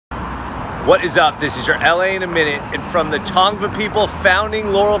What is up? This is your LA in a minute, and from the Tongva people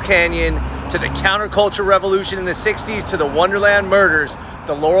founding Laurel Canyon to the counterculture revolution in the 60s to the Wonderland murders,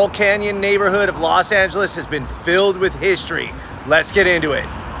 the Laurel Canyon neighborhood of Los Angeles has been filled with history. Let's get into it.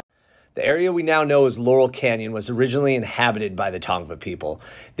 The area we now know as Laurel Canyon was originally inhabited by the Tongva people.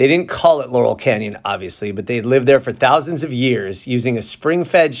 They didn't call it Laurel Canyon, obviously, but they had lived there for thousands of years using a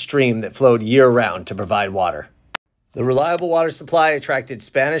spring-fed stream that flowed year-round to provide water. The reliable water supply attracted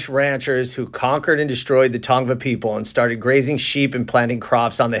Spanish ranchers who conquered and destroyed the Tongva people and started grazing sheep and planting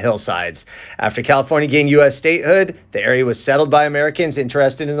crops on the hillsides. After California gained U.S. statehood, the area was settled by Americans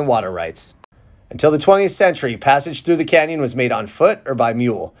interested in the water rights. Until the 20th century, passage through the canyon was made on foot or by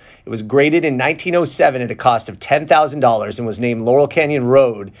mule. It was graded in 1907 at a cost of $10,000 and was named Laurel Canyon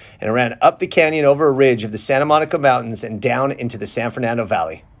Road, and it ran up the canyon over a ridge of the Santa Monica Mountains and down into the San Fernando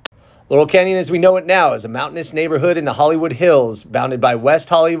Valley. Laurel Canyon as we know it now is a mountainous neighborhood in the Hollywood Hills, bounded by West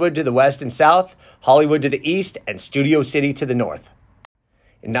Hollywood to the west and south, Hollywood to the east, and Studio City to the north.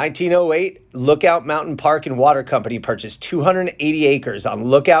 In 1908, Lookout Mountain Park and Water Company purchased 280 acres on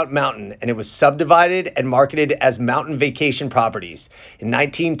Lookout Mountain, and it was subdivided and marketed as mountain vacation properties. In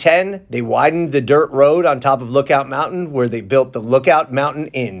 1910, they widened the dirt road on top of Lookout Mountain, where they built the Lookout Mountain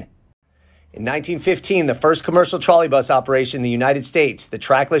Inn. In 1915, the first commercial trolley bus operation in the United States, the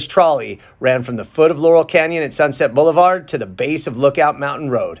trackless trolley, ran from the foot of Laurel Canyon at Sunset Boulevard to the base of Lookout Mountain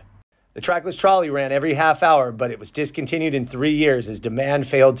Road. The trackless trolley ran every half hour, but it was discontinued in 3 years as demand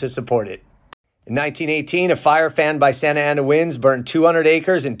failed to support it. In 1918, a fire fanned by Santa Ana winds burned 200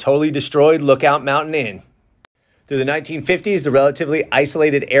 acres and totally destroyed Lookout Mountain Inn. Through the 1950s, the relatively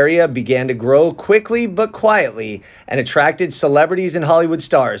isolated area began to grow quickly but quietly and attracted celebrities and Hollywood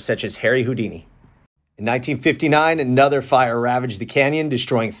stars such as Harry Houdini. In 1959, another fire ravaged the canyon,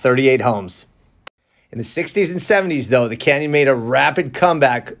 destroying 38 homes. In the 60s and 70s, though, the canyon made a rapid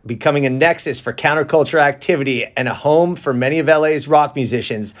comeback, becoming a nexus for counterculture activity and a home for many of LA's rock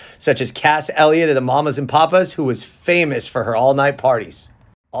musicians, such as Cass Elliot of the Mamas and Papas, who was famous for her all-night parties.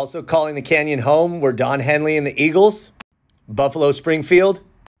 Also calling the canyon home were Don Henley and the Eagles, Buffalo Springfield,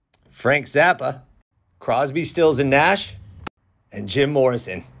 Frank Zappa, Crosby, Stills and Nash, and Jim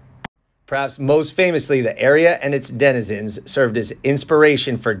Morrison. Perhaps most famously, the area and its denizens served as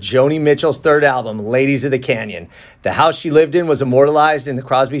inspiration for Joni Mitchell's third album, Ladies of the Canyon. The house she lived in was immortalized in the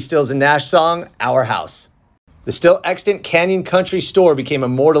Crosby, Stills and Nash song, Our House. The still extant Canyon Country Store became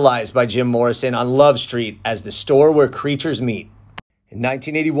immortalized by Jim Morrison on Love Street as the store where creatures meet. In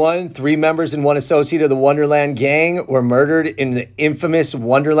 1981, 3 members and 1 associate of the Wonderland gang were murdered in the infamous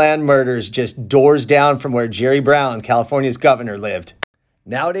Wonderland murders just doors down from where Jerry Brown, California's governor, lived.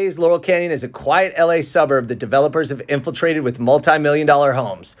 Nowadays, Laurel Canyon is a quiet LA suburb that developers have infiltrated with multi-million-dollar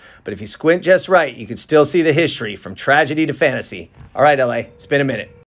homes. But if you squint just right, you can still see the history from tragedy to fantasy. All right, LA, it's been a minute.